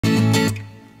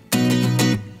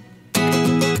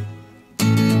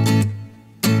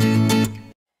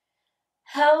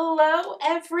Hello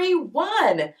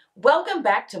everyone! Welcome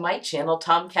back to my channel,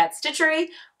 Tomcat Stitchery.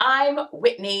 I'm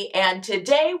Whitney, and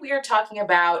today we are talking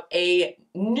about a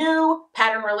new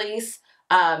pattern release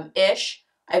ish.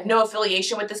 I have no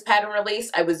affiliation with this pattern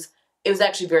release. It was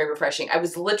actually very refreshing. I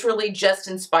was literally just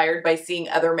inspired by seeing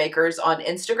other makers on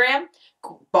Instagram,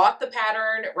 bought the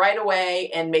pattern right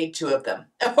away and made 2 of them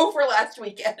over last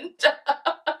weekend.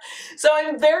 So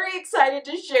I'm very excited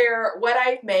to share what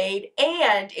I've made,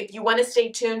 and if you want to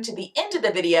stay tuned to the end of the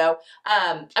video,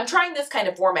 I'm trying this kind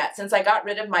of format since I got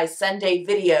rid of my Sunday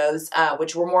videos,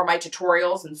 which were more my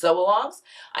tutorials and sew-alongs.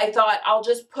 I thought I'll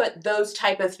just put those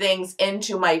type of things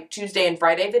into my Tuesday and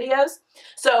Friday videos.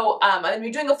 So I'm going to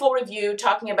be doing a full review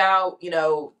talking about,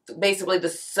 basically the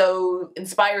sew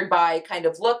inspired by kind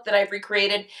of look that I've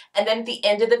recreated. And then at the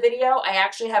end of the video, I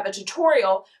actually have a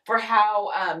tutorial for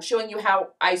how, showing you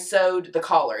how I sewed the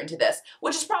collar into this,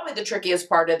 which is probably the trickiest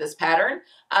part of this pattern.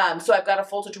 So I've got a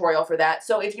full tutorial for that.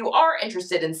 So if you are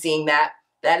interested in seeing that,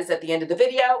 that is at the end of the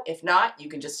video. If not, you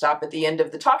can just stop at the end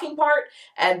of the talking part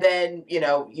and then,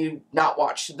 you not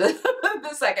watch the,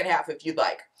 the second half if you'd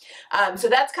like. So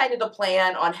that's kind of the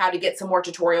plan on how to get some more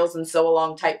tutorials and sew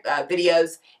along type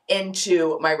videos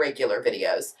into my regular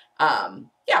videos.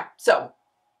 Yeah, so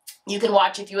you can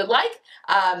watch if you would like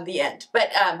the end.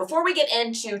 But before we get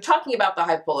into talking about the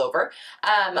Hive Pullover,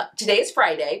 today is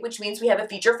Friday, which means we have a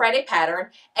Feature Friday pattern,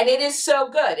 and it is so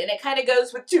good. And it kind of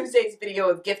goes with Tuesday's video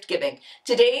of gift giving.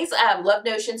 Today's Love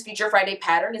Notions Feature Friday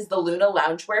pattern is the Luna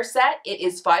Loungewear set. It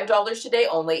is $5 today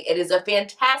only. It is a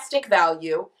fantastic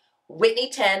value. Whitney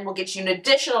 10 will get you an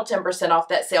additional 10% off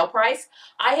that sale price.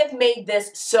 I have made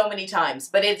this so many times,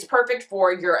 but it's perfect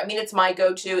for it's my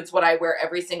go-to. It's what I wear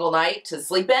every single night to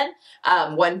sleep in.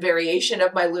 One variation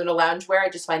of my Luna Loungewear. I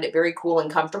just find it very cool and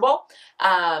comfortable.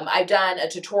 I've done a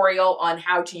tutorial on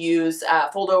how to use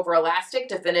fold-over elastic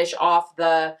to finish off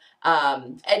the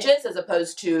edges as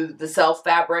opposed to the self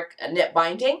fabric knit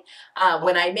binding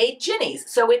when I made Jenny's.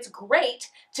 So it's great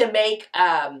to make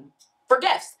for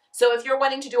gifts. So if you're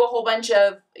wanting to do a whole bunch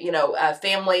of,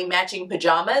 family matching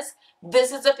pajamas,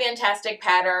 this is a fantastic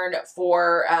pattern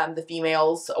for the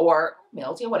females or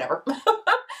males, whatever.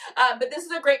 But this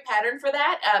is a great pattern for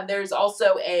that. There's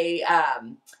also a,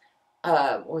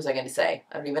 what was I going to say?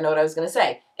 I don't even know what I was going to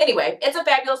say. Anyway, it's a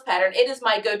fabulous pattern. It is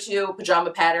my go-to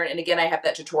pajama pattern. And again, I have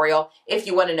that tutorial if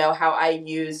you want to know how I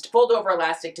used fold-over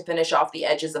elastic to finish off the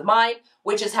edges of mine,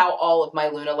 which is how all of my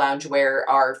Luna Loungewear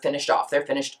are finished off. They're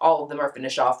finished, all of them are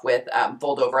finished off with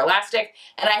fold-over elastic.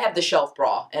 And I have the shelf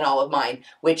bra in all of mine,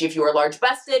 which if you are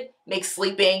large-busted, makes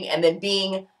sleeping and then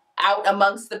being out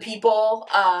amongst the people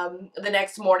the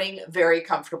next morning very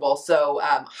comfortable. So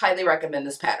highly recommend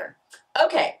this pattern.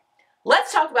 Okay,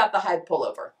 let's talk about the Hive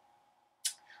Pullover.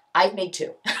 I've made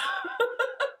 2.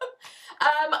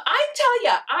 I tell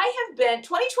ya,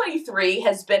 2023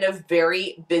 has been a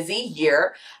very busy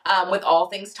year with all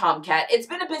things Tomcat. It's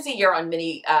been a busy year on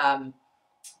many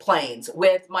planes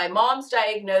with my mom's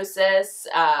diagnosis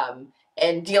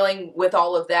and dealing with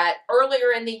all of that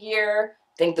earlier in the year.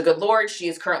 Thank the good Lord, she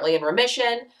is currently in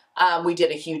remission. We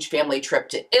did a huge family trip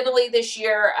to Italy this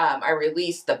year. I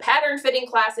released the pattern fitting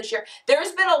class this year.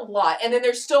 There's been a lot, and then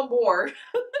there's still more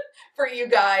for you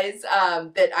guys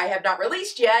that I have not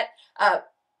released yet.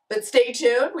 But stay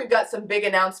tuned. We've got some big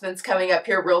announcements coming up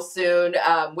here real soon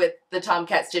with the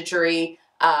Tomcat Stitchery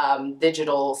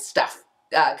digital stuff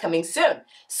coming soon.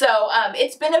 So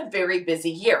it's been a very busy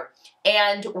year.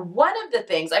 And one of the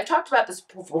things, I've talked about this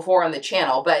before on the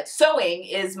channel, but sewing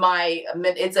is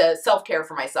it's a self-care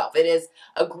for myself. It is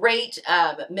a great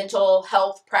mental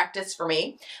health practice for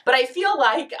me. But I feel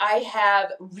like I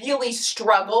have really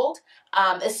struggled,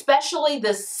 especially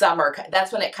this summer.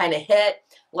 That's when it kind of hit.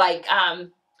 Like,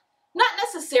 not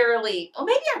necessarily, well,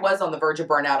 maybe I was on the verge of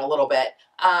burnout a little bit.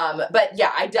 But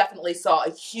yeah, I definitely saw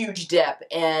a huge dip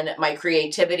in my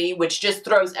creativity, which just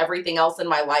throws everything else in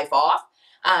my life off.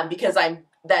 Because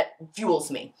that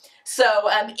fuels me. So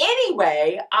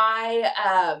anyway,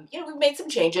 we made some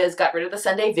changes, got rid of the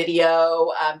Sunday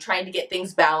video, trying to get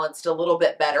things balanced a little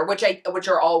bit better, which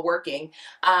are all working,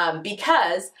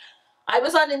 because I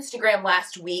was on Instagram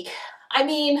last week.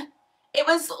 It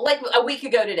was like a week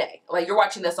ago today. Like, you're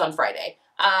watching this on Friday,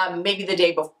 maybe the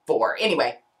day before.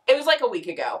 Anyway, it was like a week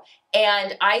ago,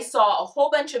 and I saw a whole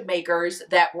bunch of makers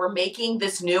that were making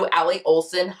this new Allie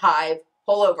Olson Hive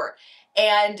Pullover.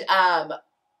 And,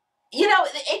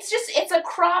 it's a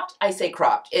cropped, I say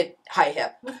cropped, high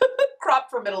hip, cropped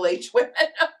for middle-aged women,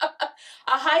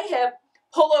 a high hip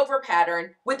pullover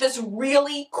pattern with this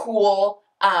really cool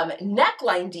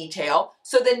neckline detail.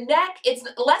 So the neck, it's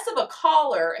less of a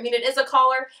collar. I mean, it is a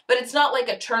collar, but it's not like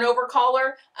a turnover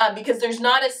collar because there's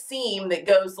not a seam that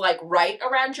goes like right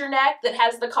around your neck that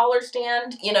has the collar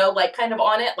stand, you know, like kind of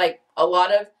on it, like a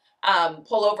lot of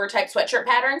pullover type sweatshirt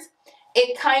patterns.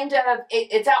 It kind of,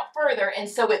 it's out further, and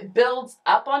so it builds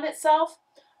up on itself.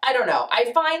 I don't know.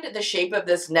 I find the shape of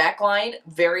this neckline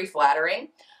very flattering.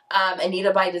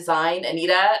 Anita by Design.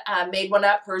 Anita made one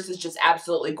up. Hers is just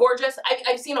absolutely gorgeous.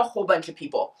 I've seen a whole bunch of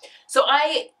people. So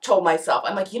I told myself,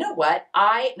 I'm like, you know what?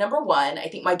 Number one, I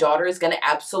think my daughter is going to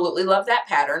absolutely love that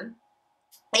pattern.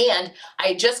 And I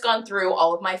had just gone through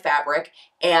all of my fabric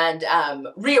and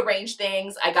rearranged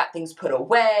things. I got things put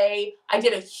away. I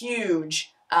did a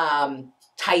huge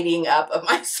tidying up of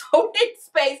my sewing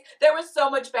space. There was so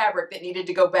much fabric that needed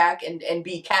to go back and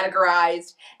be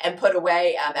categorized and put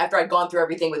away. After I'd gone through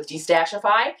everything with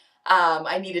Destashify,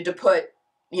 I needed to put,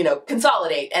 you know,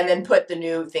 consolidate and then put the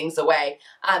new things away.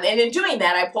 And in doing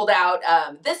that, I pulled out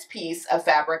this piece of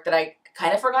fabric that I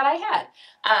kind of forgot I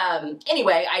had.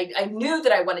 Anyway, I knew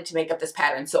that I wanted to make up this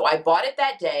pattern, so I bought it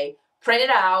that day, printed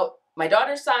out my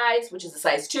daughter's size, which is a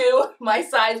size 2, my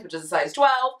size, which is a size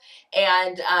 12,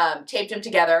 and taped them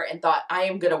together and thought, I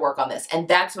am going to work on this. And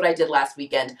that's what I did last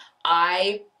weekend.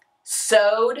 I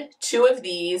sewed 2 of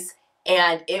these,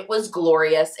 and it was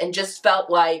glorious and just felt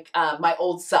like my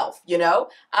old self, you know?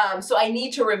 So I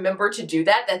need to remember to do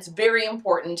that. That's very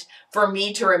important for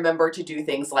me to remember to do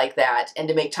things like that and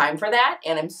to make time for that.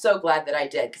 And I'm so glad that I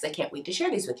did because I can't wait to share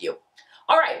these with you.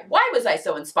 All right, why was I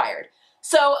so inspired?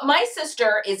 So my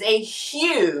sister is a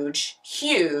huge,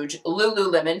 huge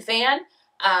Lululemon fan.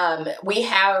 We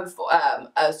have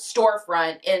a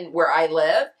storefront in where I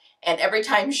live, and every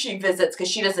time she visits,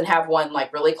 because she doesn't have one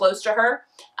like really close to her,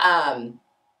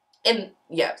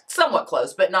 yeah, somewhat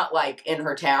close, but not like in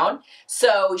her town.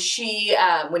 So she,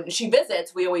 when she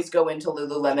visits, we always go into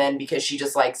Lululemon because she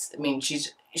just likes, I mean,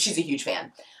 she's a huge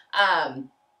fan.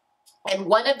 And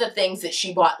one of the things that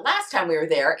she bought last time we were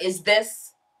there is this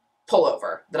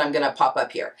pullover that I'm going to pop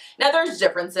up here. Now there's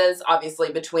differences obviously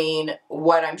between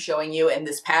what I'm showing you and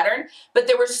this pattern, but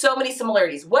there were so many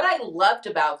similarities. What I loved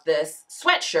about this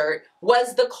sweatshirt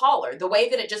was the collar, the way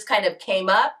that it just kind of came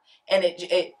up, and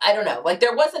it I don't know, like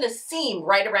there wasn't a seam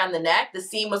right around the neck. The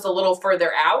seam was a little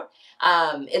further out.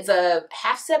 It's a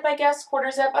half zip, I guess,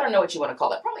 quarter zip. I don't know what you want to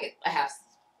call it. Probably a half,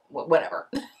 whatever.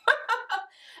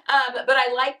 But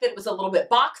I liked that it was a little bit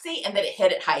boxy and that it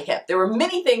hit at high hip. There were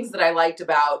many things that I liked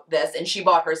about this, and she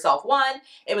bought herself one.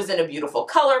 It was in a beautiful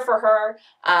color for her.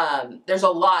 There's a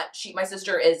lot. My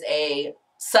sister is a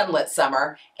sunlit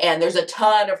summer, and there's a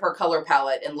ton of her color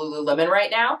palette in Lululemon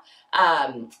right now.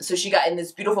 So she got in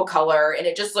this beautiful color, and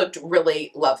it just looked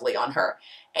really lovely on her.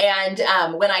 And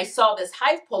when I saw this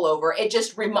Hive pullover, it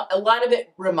just, a lot of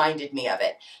it reminded me of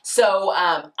it. So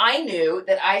I knew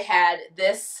that I had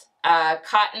this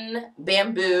cotton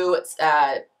bamboo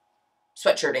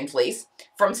sweatshirting fleece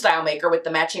from Style Maker with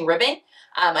the matching ribbing.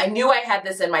 I knew I had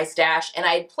this in my stash, and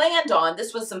I had planned on,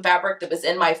 this was some fabric that was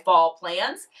in my fall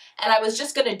plans, and I was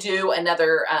just going to do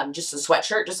another, just a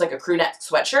sweatshirt, just like a crew neck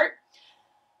sweatshirt.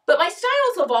 But my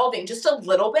style is evolving just a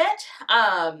little bit,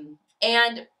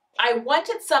 and I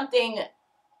wanted something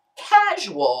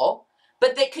casual,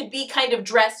 but that could be kind of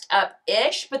dressed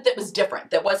up-ish, but that was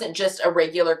different. That wasn't just a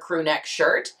regular crew neck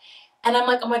shirt. And I'm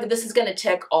like, oh my God, this is gonna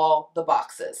tick all the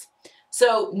boxes.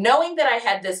 So knowing that I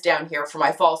had this down here for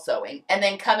my fall sewing, and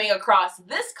then coming across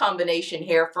this combination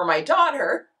here for my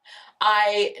daughter,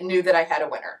 I knew that I had a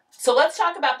winner. So let's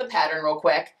talk about the pattern real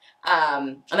quick.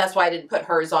 And that's why I didn't put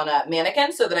hers on a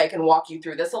mannequin, so that I can walk you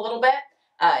through this a little bit.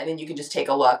 And then you can just take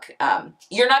a look.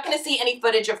 You're not going to see any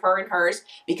footage of her and hers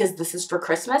because this is for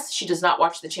Christmas. She does not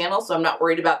watch the channel, so I'm not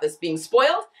worried about this being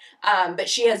spoiled. But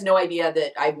she has no idea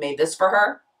that I've made this for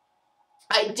her.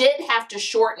 I did have to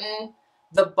shorten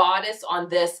the bodice on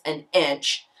this an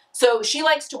inch. So she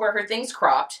likes to wear her things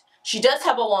cropped. She does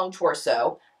have a long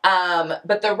torso.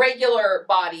 But the regular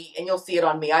body, and you'll see it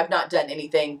on me, I've not done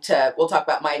anything to, we'll talk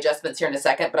about my adjustments here in a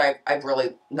second, but I've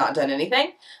really not done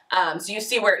anything. So you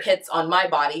see where it hits on my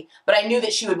body, but I knew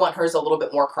that she would want hers a little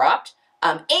bit more cropped.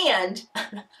 And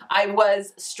I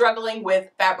was struggling with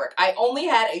fabric. I only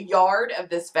had a yard of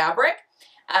this fabric,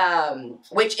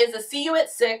 which is a See You at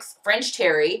 6 French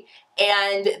Terry.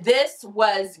 And this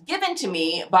was given to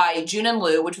me by June and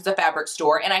Lou, which was a fabric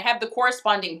store. And I have the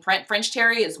corresponding print French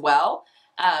Terry as well.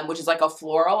 Which is like a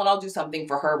floral, and I'll do something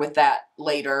for her with that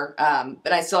later.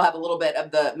 But I still have a little bit of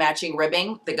the matching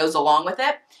ribbing that goes along with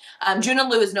it. June and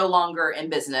Lou is no longer in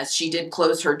business. She did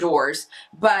close her doors,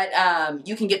 but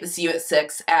you can get the See You at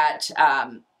 6 at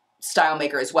Style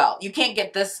Maker as well. You can't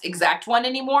get this exact one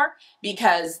anymore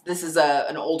because this is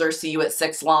an older See You at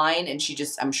 6 line, and she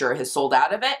just, I'm sure, has sold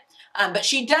out of it. But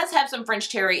she does have some French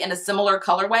terry in a similar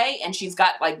colorway, and she's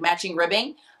got like matching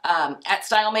ribbing at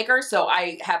Style Maker, so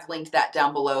I have linked that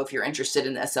down below if you're interested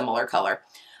in a similar color.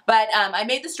 But I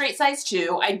made the straight size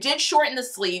 2. I did shorten the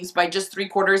sleeves by just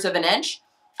 3/4 of an inch.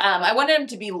 I wanted them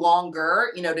to be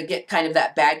longer, you know, to get kind of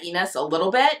that bagginess a little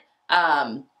bit.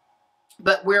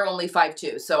 But we're only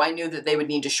 5'2", so I knew that they would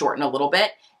need to shorten a little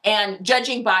bit. And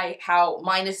judging by how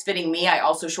mine is fitting me, I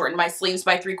also shortened my sleeves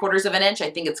by 3/4 of an inch. I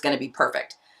think it's going to be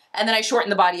perfect. And then I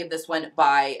shortened the body of this one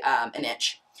by an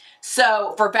inch.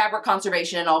 So for fabric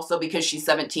conservation, and also because she's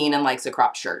 17 and likes a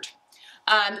cropped shirt.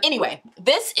 Anyway,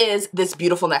 this is this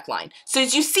beautiful neckline. So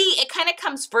as you see, it kind of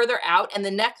comes further out and the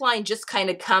neckline just kind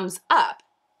of comes up.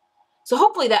 So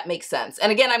hopefully that makes sense.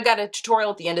 And again, I've got a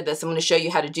tutorial at the end of this. I'm going to show you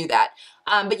how to do that.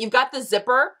 But you've got the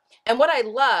zipper. And what I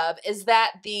love is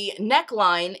that the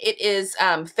neckline, it is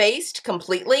faced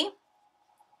completely.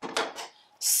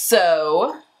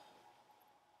 So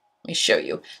let me show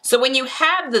you. So when you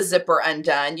have the zipper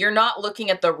undone, you're not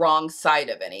looking at the wrong side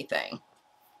of anything.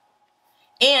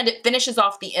 And it finishes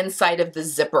off the inside of the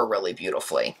zipper really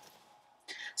beautifully.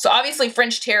 So obviously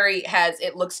French terry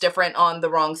it looks different on the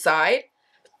wrong side,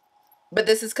 but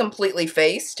this is completely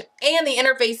faced. And the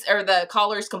interface, or the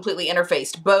collar, is completely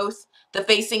interfaced, both the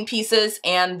facing pieces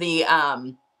and the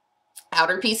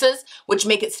outer pieces, which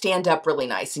make it stand up really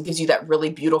nice and gives you that really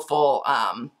beautiful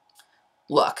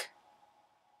look.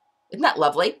 Isn't that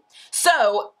lovely?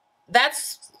 So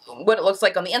that's what it looks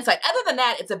like on the inside. Other than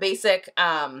that, it's a basic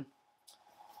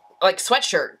like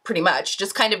sweatshirt, pretty much,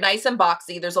 just kind of nice and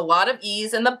boxy. There's a lot of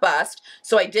ease in the bust,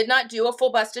 so I did not do a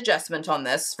full bust adjustment on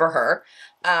this for her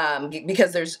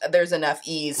because there's enough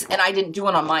ease, and I didn't do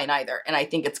one on mine either, and I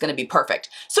think it's going to be perfect.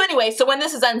 So anyway, so when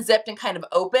this is unzipped and kind of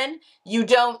open, you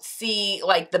don't see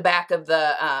like the back of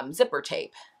the zipper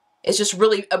tape. It's just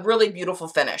really a really beautiful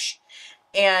finish,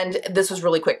 and this was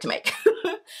really quick to make.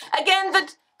 Again,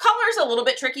 the collar is a little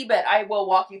bit tricky, but I will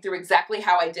walk you through exactly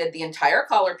how I did the entire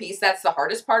collar piece. That's the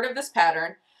hardest part of this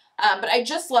pattern. But I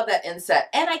just love that inset.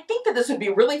 And I think that this would be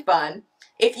really fun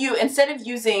if you, instead of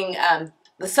using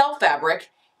the self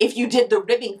fabric, if you did the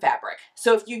ribbing fabric.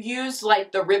 So if you use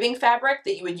like the ribbing fabric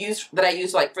that you would use, that I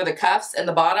use like for the cuffs and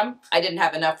the bottom, I didn't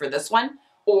have enough for this one,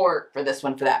 or for this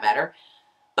one for that matter.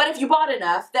 But if you bought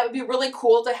enough, that would be really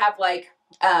cool to have like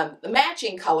the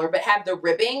matching color, but have the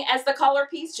ribbing as the collar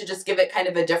piece to just give it kind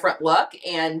of a different look.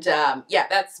 And yeah,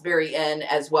 that's very in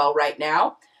as well right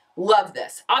now. Love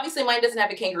this. Obviously mine doesn't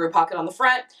have a kangaroo pocket on the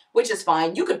front, which is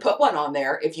fine. You could put one on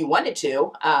there if you wanted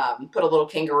to, put a little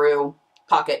kangaroo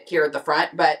pocket here at the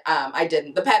front, but I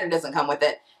didn't. The pattern doesn't come with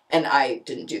it, and I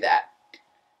didn't do that.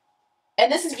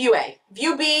 And this is view A.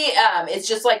 View B, it's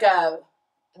just like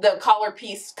the collar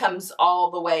piece comes all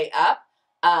the way up.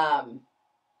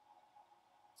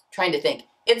 Trying to think.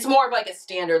 It's more of like a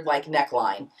standard like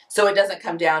neckline. So it doesn't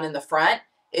come down in the front.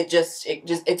 It's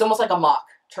almost like a mock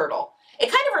turtle. It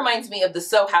kind of reminds me of the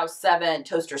Sew House 7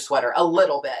 toaster sweater a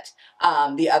little bit.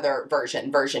 The other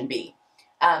version, version B.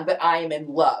 But I am in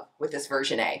love with this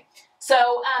version A.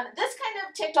 So this kind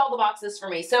of ticked all the boxes for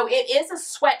me. So it is a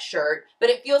sweatshirt, but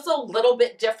it feels a little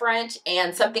bit different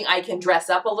and something I can dress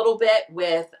up a little bit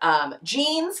with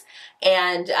jeans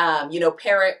and, you know,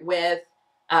 pair it with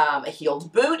a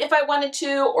heeled boot if I wanted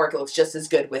to, or it looks just as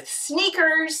good with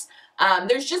sneakers.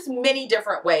 There's just many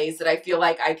different ways that I feel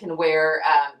like I can wear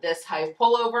this Hive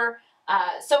pullover.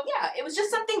 So yeah, it was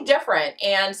just something different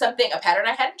and a pattern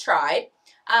I hadn't tried.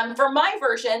 For my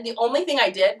version, the only thing I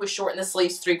did was shorten the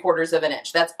sleeves 3/4 of an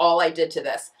inch. That's all I did to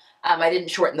this. I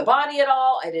didn't shorten the body at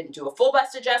all. I didn't do a full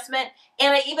bust adjustment.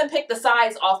 And I even picked the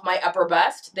size off my upper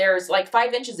bust. There's like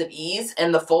 5 inches of ease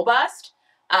in the full bust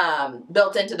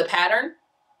built into the pattern.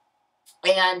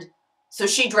 And so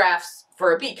she drafts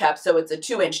for a B cup, so it's a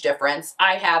 2-inch difference.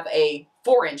 I have a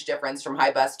 4-inch difference from high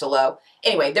bust to low.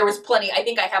 Anyway, there was plenty. I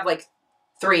think I have like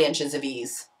 3 inches of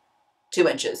ease, 2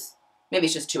 inches. Maybe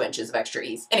it's just 2 inches of extra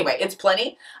ease. Anyway, it's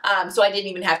plenty. So I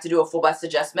didn't even have to do a full bust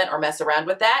adjustment or mess around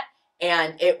with that.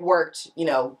 And it worked, you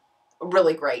know,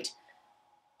 really great.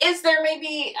 Is there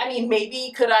maybe, I mean,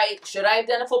 maybe should I have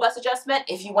done a full bust adjustment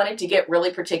if you wanted to get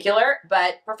really particular,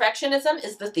 but perfectionism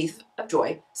is the thief of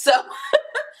joy. So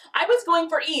I was going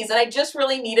for ease and I just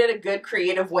really needed a good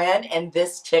creative win, and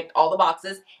this ticked all the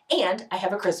boxes, and I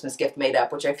have a Christmas gift made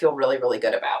up, which I feel really, really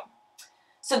good about.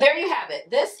 So there you have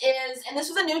it. This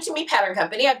was a new to me pattern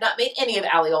company. I've not made any of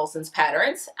Allie Olson's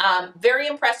patterns. Very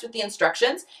impressed with the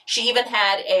instructions. She even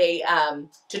had a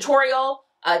tutorial,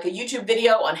 like a YouTube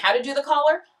video on how to do the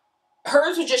collar.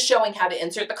 hers was just showing how to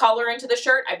insert the collar into the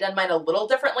shirt. I've done mine a little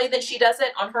differently than she does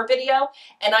it on her video,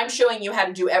 and I'm showing you how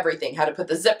to do everything, how to put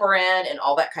the zipper in and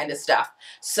all that kind of stuff.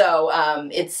 So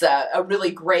it's a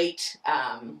really great,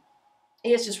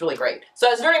 it's just really great. So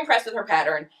I was very impressed with her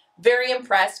pattern, very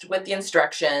impressed with the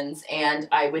instructions, and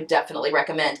I would definitely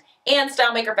recommend. And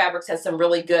Style Maker Fabrics has some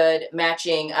really good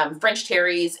matching French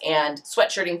terries and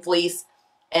sweatshirting fleece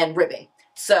and ribbing.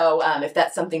 So if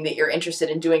that's something that you're interested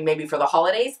in doing maybe for the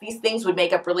holidays, these things would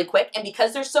make up really quick. And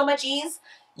because there's so much ease,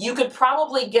 you could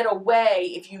probably get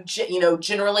away if you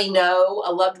generally know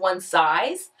a loved one's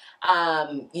size.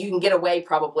 You can get away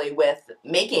probably with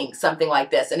making something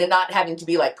like this and it not having to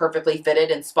be like perfectly fitted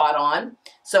and spot on.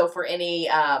 So for any,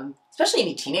 especially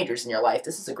any teenagers in your life,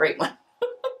 this is a great one.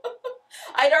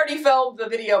 I'd already filmed the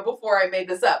video before I made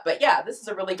this up, but yeah, this is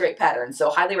a really great pattern, so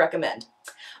highly recommend.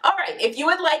 All right, if you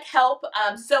would like help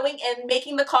sewing and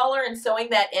making the collar and sewing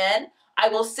that in, I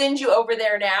will send you over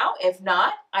there now. If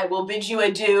not, I will bid you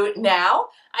adieu now.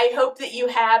 I hope that you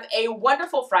have a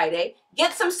wonderful Friday.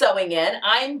 Get some sewing in.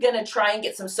 I'm going to try and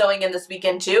get some sewing in this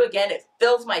weekend too. Again, it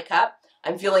fills my cup.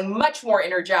 I'm feeling much more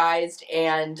energized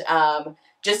and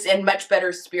just in much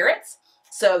better spirits.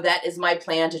 So that is my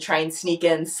plan, to try and sneak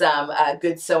in some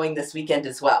good sewing this weekend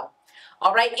as well.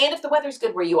 All right, and if the weather's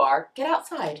good where you are, get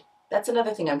outside. That's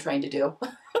another thing I'm trying to do.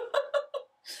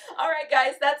 All right,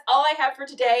 guys, that's all I have for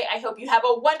today. I hope you have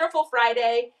a wonderful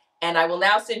Friday, and I will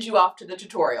now send you off to the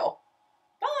tutorial.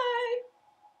 Bye.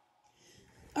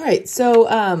 All right,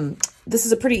 so this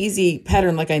is a pretty easy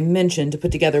pattern, like I mentioned, to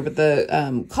put together, but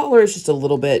the collar is just a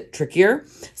little bit trickier.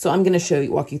 So I'm going to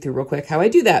walk you through real quick how I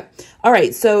do that. All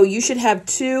right, so you should have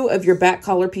 2 of your back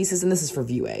collar pieces, and this is for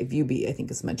view A. View B, I think,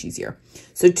 is much easier.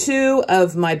 So 2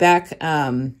 of my back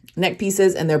neck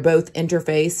pieces, and they're both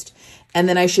interfaced. And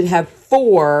then I should have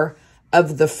 4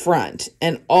 of the front,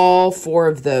 and all 4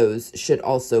 of those should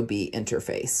also be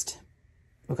interfaced.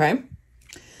 Okay?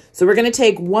 So we're going to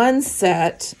take one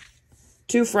set,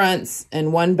 2 fronts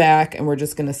and 1 back, and we're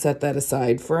just going to set that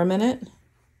aside for a minute.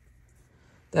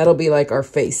 That'll be like our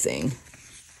facing.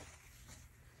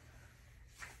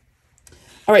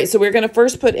 All right, so we're going to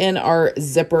first put in our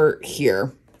zipper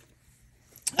here.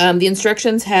 The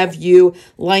instructions have you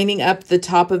lining up the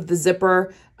top of the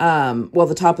zipper, well,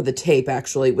 the top of the tape,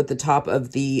 actually, with the top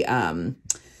of the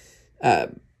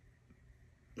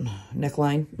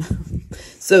neckline.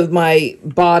 So my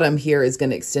bottom here is going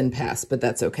to extend past, but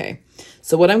that's okay.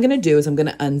 So what I'm going to do is I'm going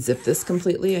to unzip this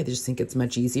completely. I just think it's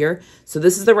much easier. So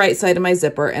this is the right side of my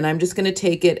zipper, and I'm just going to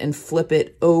take it and flip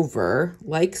it over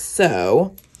like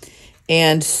so.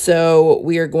 And so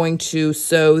we are going to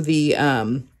sew the,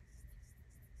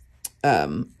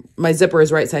 my zipper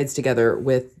is right sides together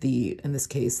with the, in this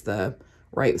case, the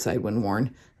right side when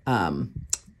worn,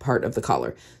 part of the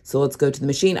collar. So let's go to the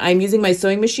machine. I'm using my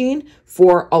sewing machine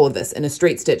for all of this in a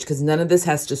straight stitch because none of this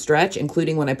has to stretch,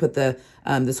 including when I put the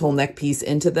this whole neck piece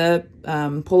into the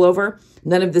pullover.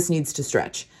 None of this needs to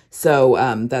stretch.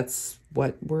 So that's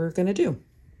what we're going to do.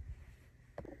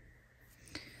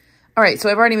 All right, so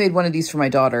I've already made one of these for my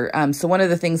daughter. So one of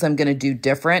the things I'm going to do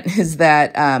different is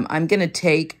that I'm going to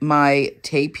take my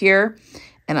tape here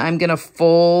and I'm going to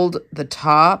fold the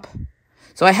top.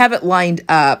 So I have it lined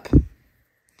up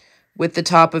with the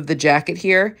top of the jacket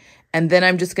here, and then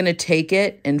I'm just going to take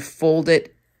it and fold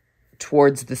it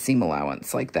towards the seam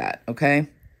allowance like that, okay?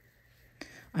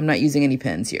 I'm not using any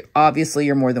pins here. Obviously,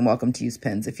 you're more than welcome to use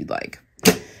pins if you'd like.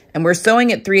 And we're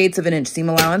sewing at 3/8 of an inch seam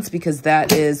allowance because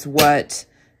that is what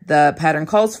the pattern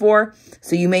calls for.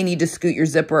 So you may need to scoot your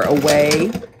zipper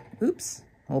away. Oops,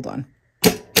 hold on.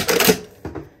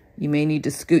 You may need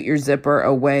to scoot your zipper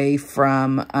away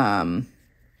from,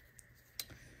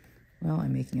 well,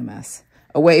 I'm making a mess.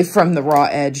 Away from the raw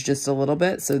edge just a little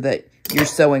bit so that you're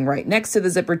sewing right next to the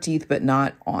zipper teeth, but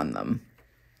not on them.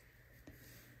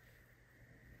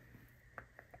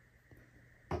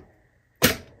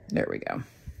 There we go.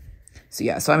 So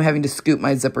yeah, so I'm having to scoop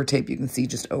my zipper tape, you can see,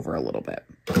 just over a little bit.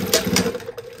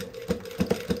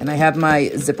 And I have my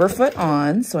zipper foot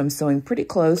on, so I'm sewing pretty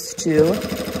close to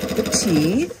the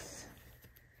teeth.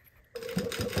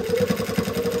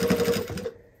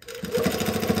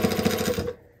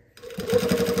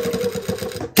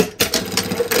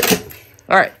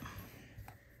 All right.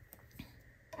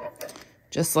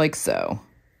 Just like so.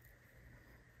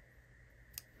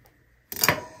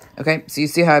 Okay, so you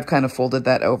see how I've kind of folded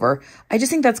that over. I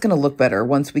just think that's going to look better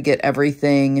once we get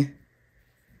everything.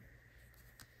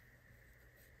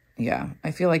 Yeah, I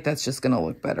feel like that's just going to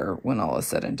look better when all is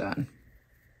said and done.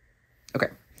 Okay,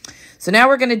 so now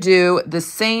we're going to do the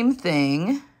same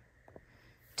thing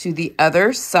to the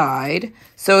other side.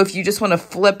 So if you just want to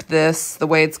flip this the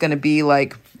way it's going to be,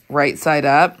 like right side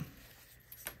up,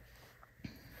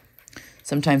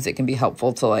 sometimes it can be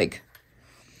helpful to like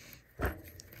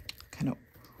kind of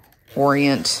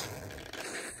orient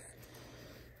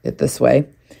it this way.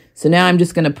 So now I'm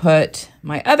just going to put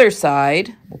my other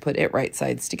side, we'll put it right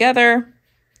sides together.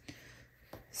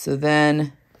 So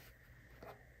then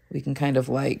we can kind of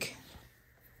like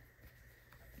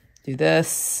do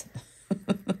this.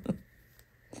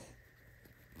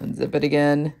 Unzip it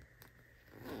again.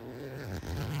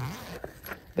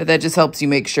 But that just helps you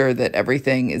make sure that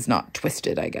everything is not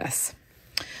twisted, I guess.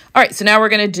 All right, so now we're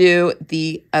going to do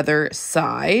the other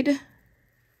side.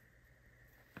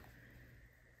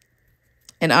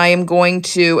 And I am going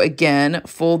to, again,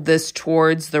 fold this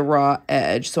towards the raw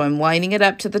edge. So I'm lining it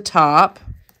up to the top.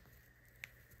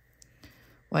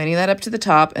 Lining that up to the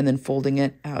top and then folding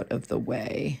it out of the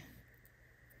way.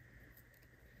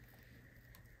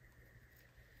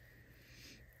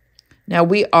 Now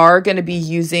we are going to be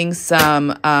using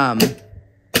some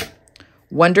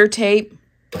Wonder Tape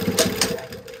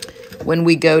when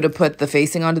we go to put the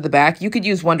facing onto the back. You could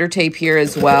use Wonder Tape here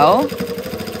as well.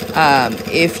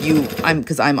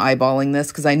 Because I'm eyeballing this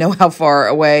because I know how far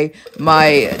away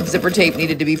my zipper tape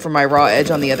needed to be from my raw edge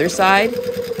on the other side.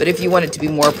 But if you want it to be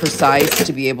more precise,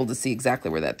 to be able to see exactly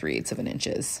where that 3/8 of an inch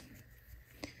is.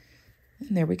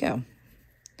 And there we go.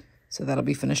 So that'll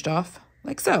be finished off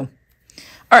like so.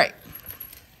 All right.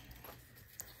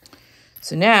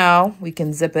 So now we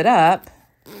can zip it up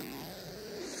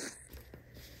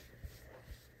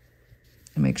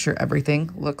and make sure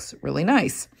everything looks really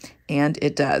nice. And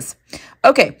it does.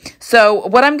 Okay, so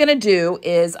what I'm going to do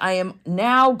is I am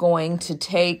now going to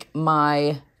take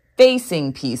my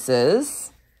facing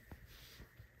pieces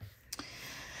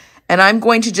and I'm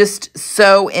going to just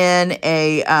sew in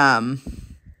a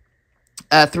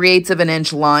 3/8 of an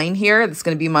inch line here. That's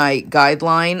going to be my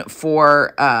guideline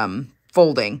for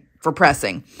folding, for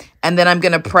pressing. And then I'm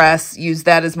going to use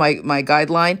that as my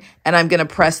guideline, and I'm going to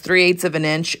press 3/8 of an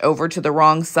inch over to the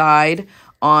wrong side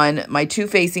on my 2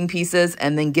 facing pieces,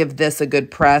 and then give this a good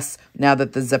press now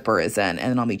that the zipper is in, and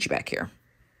then I'll meet you back here.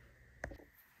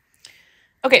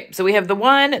 Okay, so we have the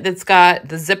one that's got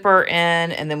the zipper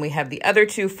in, and then we have the other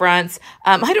 2 fronts.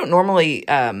 I don't normally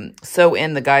sew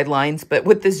in the guidelines, but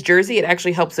with this jersey, it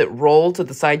actually helps it roll to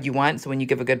the side you want. So when you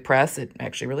give a good press, it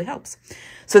actually really helps.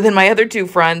 So then my other 2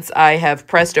 fronts, I have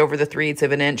pressed over the 3/8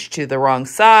 of an inch to the wrong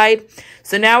side.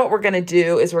 So now what we're going to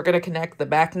do is we're going to connect the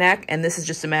back neck, and this is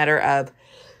just a matter of,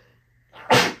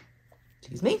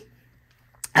 excuse me,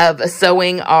 of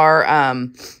sewing our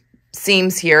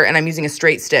seams here, and I'm using a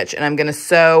straight stitch, and I'm going to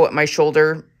sew my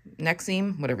shoulder neck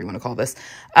seam, whatever you want to call this,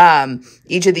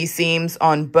 each of these seams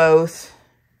on both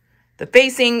the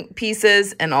facing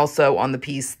pieces and also on the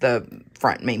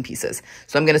front main pieces.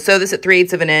 So I'm going to sew this at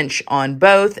 3/8 of an inch on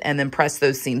both and then press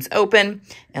those seams open,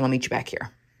 and I'll meet you back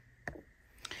here.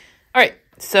 All right,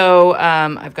 so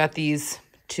I've got these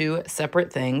 2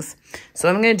 separate things. So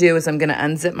what I'm going to do is I'm going to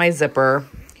unzip my zipper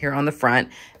here on the front,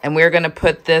 and we're going to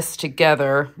put this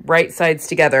together, right sides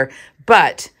together,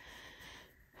 but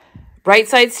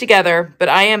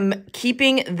I am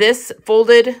keeping this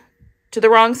folded to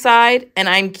the wrong side, and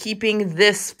I'm keeping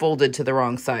this folded to the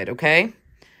wrong side, okay?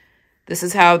 This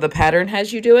is how the pattern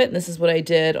has you do it, and this is what I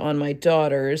did on my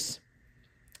daughter's.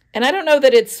 And I don't know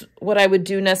that it's what I would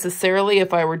do necessarily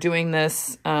if I were doing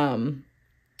this,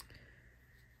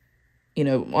 you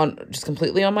know, just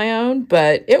completely on my own,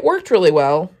 but it worked really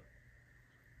well.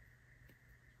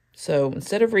 So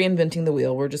instead of reinventing the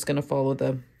wheel, we're just going to follow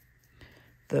the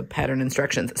pattern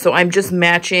instructions. So I'm just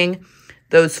matching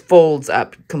those folds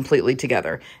up completely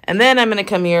together. And then I'm going to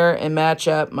come here and match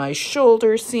up my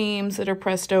shoulder seams that are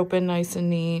pressed open nice and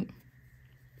neat.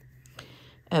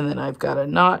 And then I've got a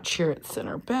notch here at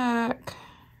center back.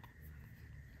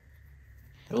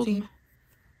 And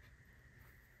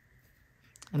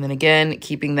then again,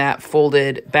 keeping that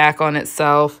folded back on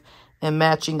itself and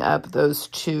matching up those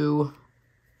 2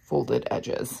 folded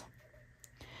edges.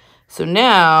 So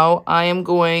now I am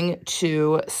going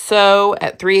to sew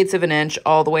at 3/8 of an inch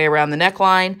all the way around the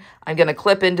neckline. I'm going to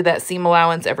clip into that seam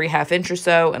allowance every 1/2 inch or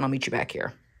so, and I'll meet you back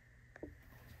here.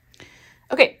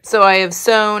 Okay, so I have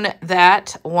sewn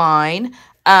that line.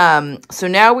 So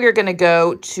now we are going to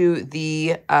go to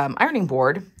the ironing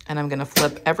board, and I'm going to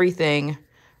flip everything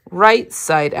right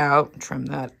side out, trim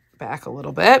that back a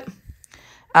little bit.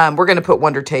 We're going to put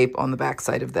Wonder Tape on the back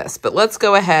side of this, but let's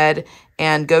go ahead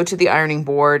and go to the ironing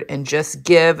board and just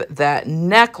give that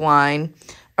neckline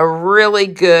a really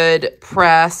good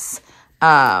press.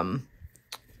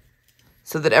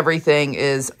 so that everything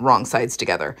is wrong sides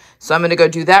together. So I'm going to go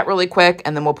do that really quick,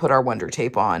 and then we'll put our Wonder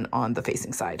Tape on the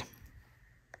facing side.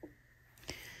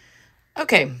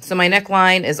 Okay, so my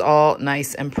neckline is all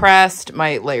nice and pressed.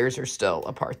 My layers are still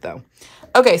apart though.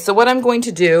 Okay, so what I'm going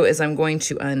to do is I'm going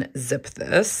to unzip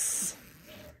this.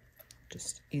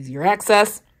 Just easier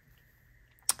access.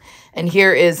 And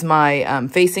here is my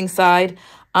facing side.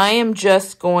 I am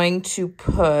just going to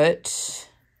put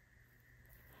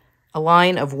a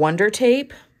line of Wonder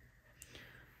Tape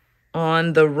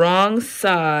on the wrong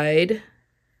side,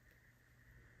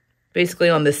 basically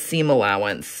on the seam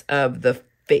allowance of the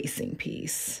facing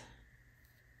piece.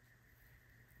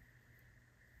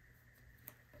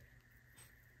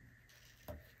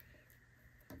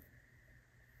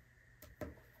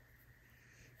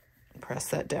 Press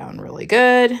that down really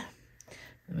good.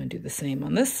 I'm going to do the same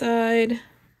on this side.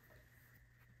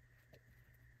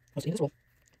 Press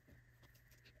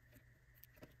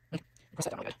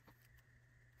that down good.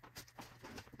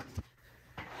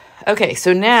 Okay,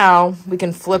 so now we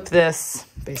can flip this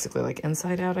basically like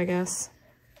inside out, I guess.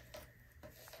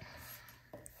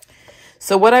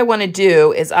 So what I want to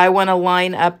do is I want to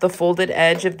line up the folded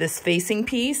edge of this facing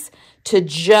piece to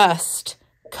just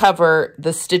cover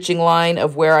the stitching line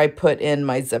of where I put in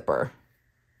my zipper.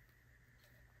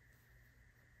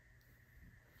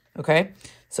 Okay,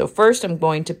 so first I'm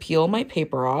going to peel my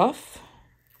paper off.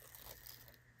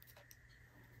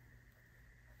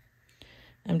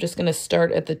 I'm just going to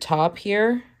start at the top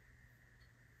here.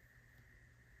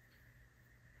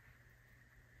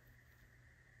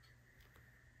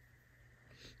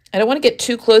 I don't want to get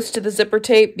too close to the zipper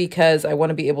tape because I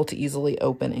want to be able to easily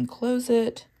open and close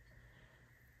it.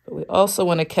 But we also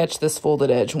want to catch this folded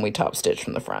edge when we top stitch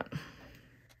from the front.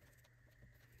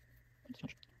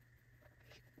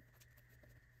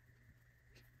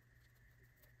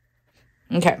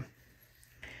 Okay.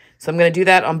 So I'm going to do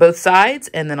that on both sides,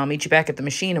 and then I'll meet you back at the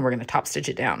machine and we're going to top stitch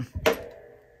it down.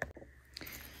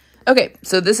 Okay,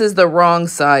 so this is the wrong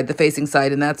side, the facing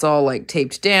side, and that's all like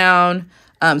taped down.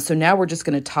 So now we're just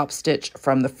going to top stitch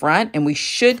from the front, and we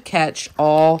should catch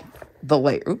all the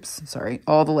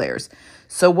all the layers.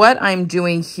 So what I'm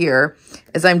doing here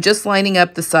is I'm just lining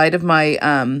up the side of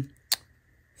my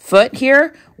foot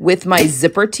here with my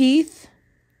zipper teeth.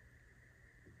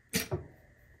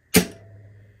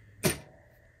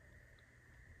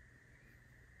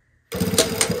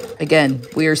 Again,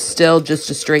 we are still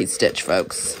just a straight stitch,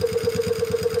 folks.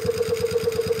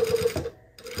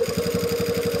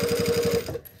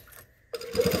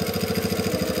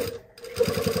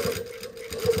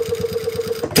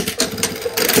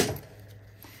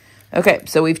 Okay,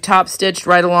 so we've top stitched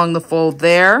right along the fold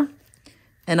there.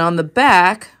 And on the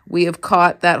back, we have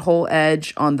caught that whole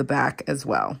edge on the back as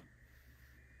well.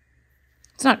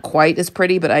 It's not quite as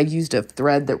pretty, but I've used a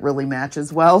thread that really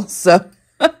matches well. So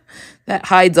that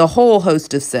hides a whole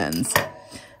host of sins.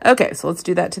 Okay, so let's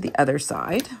do that to the other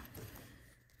side.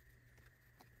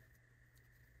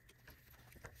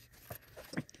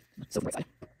 So right side.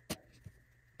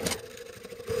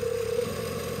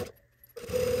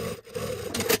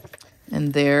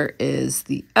 And there is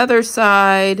the other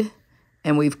side,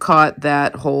 and we've caught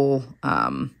that whole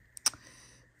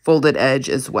folded edge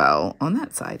as well on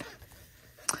that side.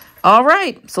 All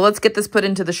right, so let's get this put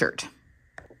into the shirt.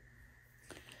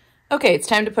 Okay, it's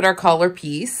time to put our collar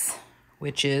piece,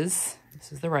 which is,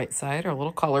 this is the right side, our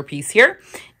little collar piece here,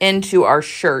 into our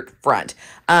shirt front.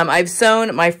 I've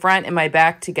sewn my front and my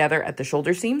back together at the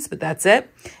shoulder seams, but that's it.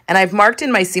 And I've marked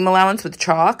in my seam allowance with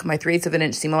chalk, my 3/8 of an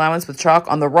inch seam allowance with chalk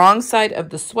on the wrong side of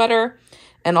the sweater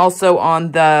and also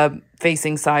on the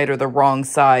facing side or the wrong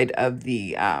side of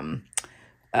the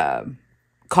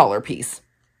collar piece.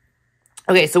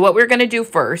 Okay, so what we're going to do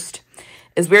first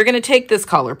is we're going to take this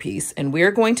collar piece and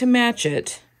we're going to match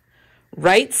it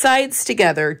right sides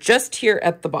together just here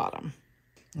at the bottom.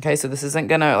 Okay, so this isn't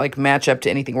going to like match up to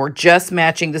anything. We're just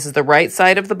matching. This is the right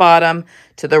side of the bottom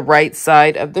to the right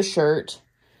side of the shirt.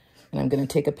 And I'm going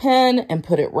to take a pen and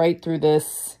put it right through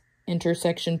this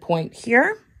intersection point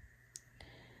here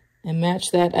and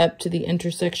match that up to the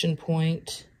intersection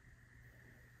point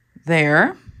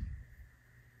there.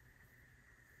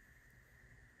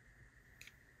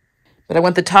 But I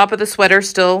want the top of the sweater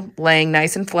still laying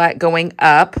nice and flat going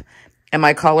up and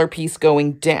my collar piece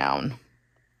going down.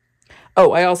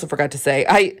 Oh, I also forgot to say,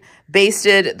 I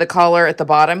basted the collar at the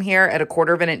bottom here at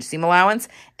 1/4 of an inch seam allowance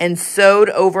and sewed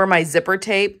over my zipper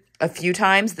tape a few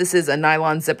times. This is a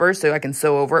nylon zipper, so I can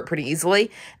sew over it pretty easily.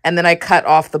 And then I cut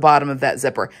off the bottom of that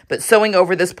zipper. But sewing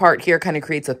over this part here kind of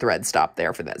creates a thread stop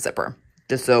there for that zipper.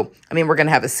 Just so, I mean, we're going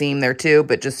to have a seam there too,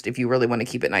 but just if you really want to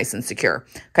keep it nice and secure.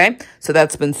 Okay, so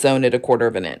that's been sewn at 1/4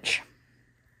 of an inch.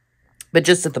 but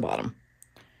just at the bottom.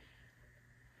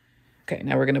 Okay,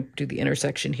 now we're going to do the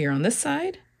intersection here on this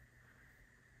side.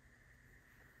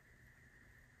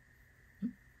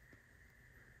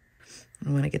 I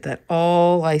want to get that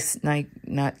all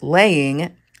not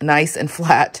laying nice and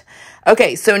flat.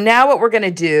 Okay, so now what we're going to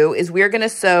do is we're going to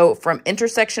sew from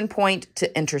intersection point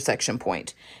to intersection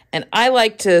point. And I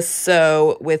like to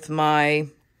sew with my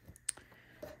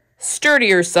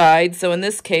sturdier side. So in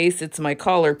this case, it's my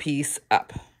collar piece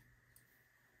up,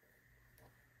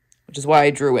 which is why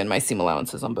I drew in my seam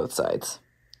allowances on both sides.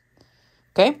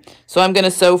 Okay, so I'm going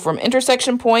to sew from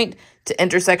intersection point to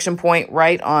intersection point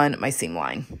right on my seam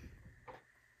line.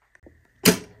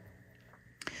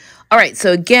 All right,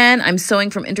 so again, I'm sewing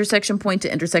from intersection point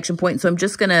to intersection point. So I'm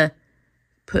just going to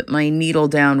put my needle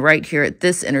down right here at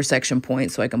this intersection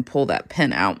point so I can pull that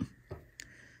pin out.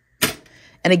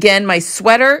 And again, my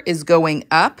sweater is going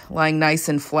up, lying nice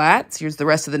and flat. So here's the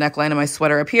rest of the neckline of my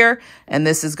sweater up here. And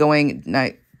this is going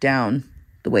down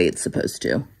the way it's supposed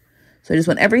to. So I just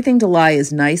want everything to lie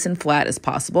as nice and flat as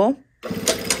possible.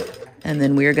 And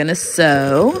then we're going to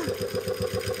sew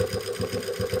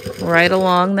right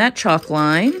along that chalk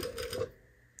line.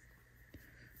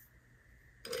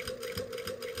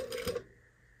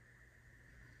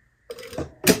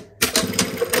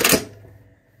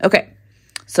 Okay,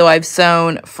 so I've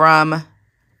sewn from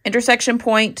intersection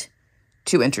point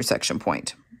to intersection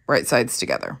point, right sides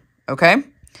together, okay?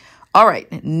 All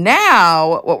right,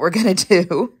 now what we're gonna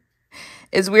do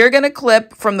is we're gonna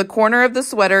clip from the corner of the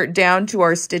sweater down to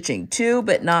our stitching, to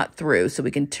but not through. So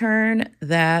we can turn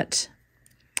that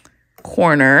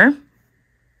corner.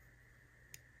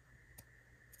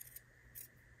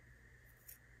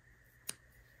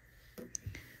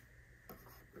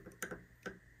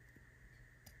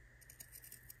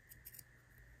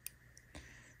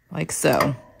 Like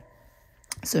so.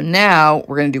 So now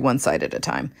we're going to do one side at a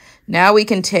time. Now we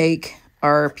can take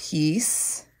our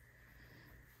piece,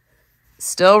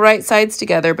 still right sides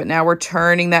together, but now we're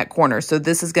turning that corner. So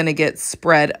this is going to get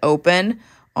spread open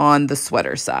on the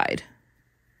sweater side.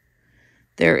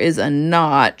 There is a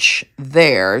notch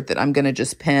there that I'm going to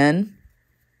just pin.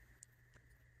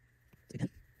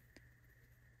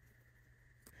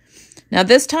 Now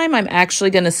this time I'm actually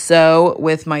going to sew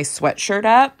with my sweatshirt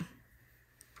up,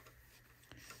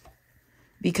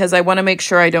 because I want to make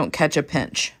sure I don't catch a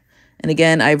pinch. And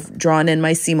again, I've drawn in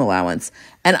my seam allowance.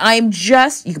 And I'm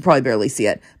just, you can probably barely see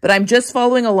it, but I'm just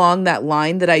following along that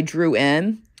line that I drew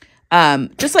in,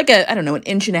 just like I don't know, 1.5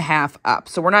 inches up.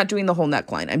 So we're not doing the whole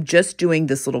neckline. I'm just doing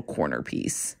this little corner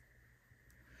piece.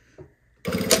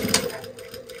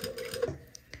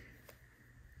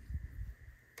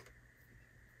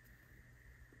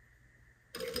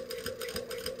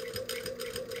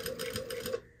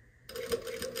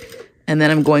 And then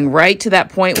I'm going right to that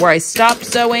point where I stopped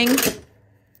sewing.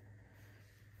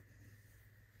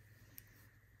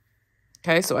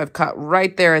 Okay, so I've cut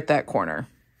right there at that corner.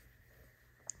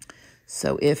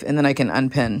 So and then I can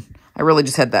unpin. I really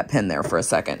just had that pin there for a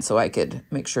second so I could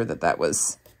make sure that that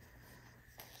was.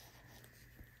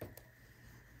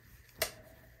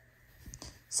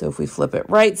 So if we flip it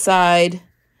right side,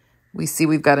 we see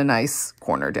we've got a nice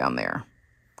corner down there.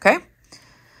 Okay.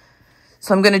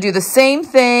 So I'm going to do the same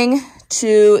thing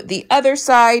to the other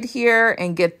side here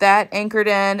and get that anchored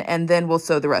in, and then we'll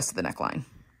sew the rest of the neckline.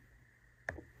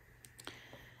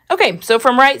 Okay, so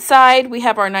from right side, we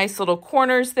have our nice little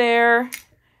corners there.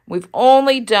 We've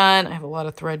only done, I have a lot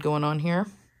of thread going on here.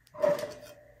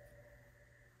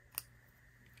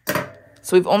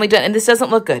 So we've only done, and this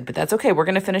doesn't look good, but that's okay. We're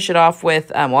going to finish it off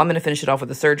with, well, I'm going to finish it off with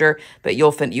a serger, but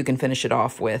you can finish it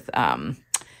off with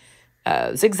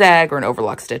zigzag or an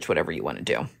overlock stitch, whatever you want to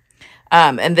do.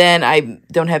 And then I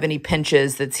don't have any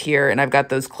pinches that's here, and I've got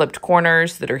those clipped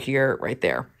corners that are here right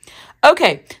there.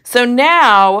 Okay, so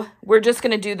now we're just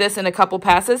going to do this in a couple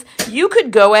passes. You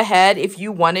could go ahead if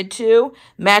you wanted to,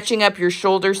 matching up your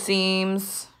shoulder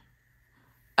seams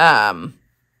all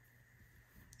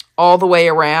the way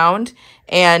around,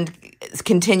 and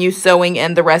continue sewing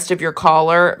in the rest of your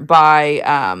collar by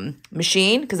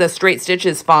machine, because a straight stitch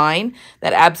is fine.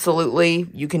 That absolutely,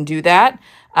 you can do that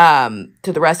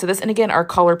to the rest of this. And again, our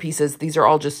collar pieces, these are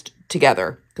all just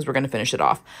together because we're going to finish it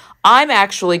off. I'm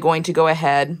actually going to go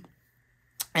ahead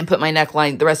and put my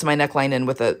neckline, the rest of my neckline in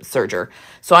with a serger.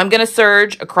 So I'm going to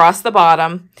serge across the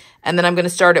bottom, and then I'm going to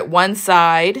start at one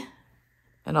side,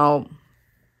 and I'll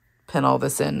pin all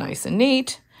this in nice and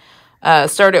neat.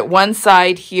 Start at one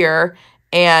side here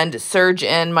and serge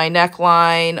in my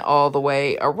neckline all the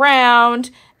way around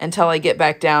until I get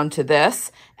back down to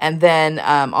this, and then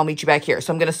I'll meet you back here.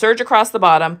 So I'm going to serge across the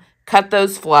bottom, cut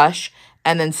those flush,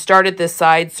 and then start at this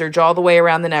side, serge all the way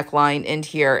around the neckline, end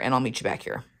here, and I'll meet you back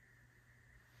here.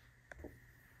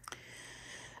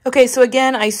 Okay, so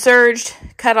again, I serged,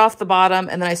 cut off the bottom,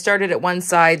 and then I started at one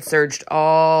side, serged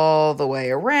all the way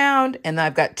around, and then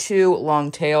I've got 2 long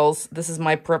tails. This is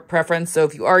my preference, so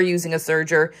if you are using a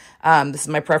serger, this is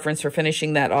my preference for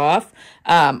finishing that off.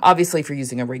 Obviously, if you're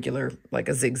using a regular, like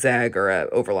a zigzag or a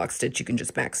overlock stitch, you can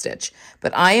just back stitch.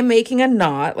 But I am making a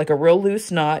knot, like a real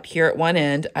loose knot here at one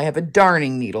end. I have a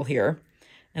darning needle here,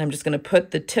 and I'm just going to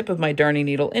put the tip of my darning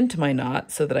needle into my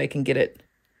knot so that I can get it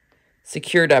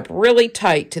secured up really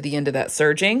tight to the end of that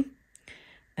serging.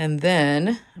 And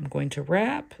then I'm going to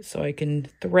wrap so I can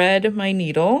thread my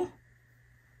needle.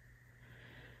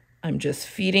 I'm just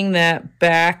feeding that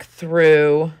back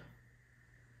through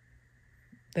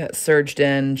that serged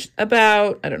end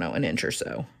about, I don't know, an inch or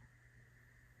so.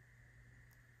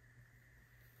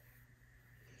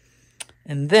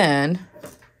 And then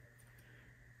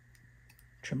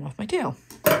trim off my tail.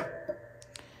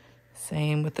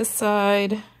 Same with this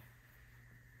side.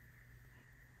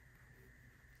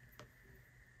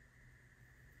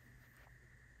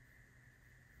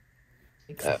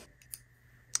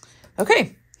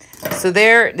 Okay, so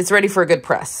there, it's ready for a good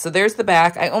press. So there's the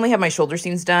back. I only have my shoulder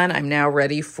seams done. I'm now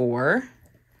ready for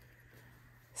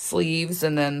sleeves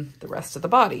and then the rest of the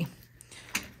body.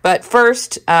 But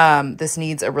first, this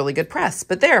needs a really good press.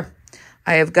 But there,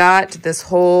 I have got this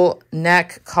whole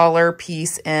neck collar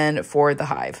piece in for the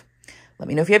hive. Let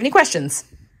me know if you have any questions.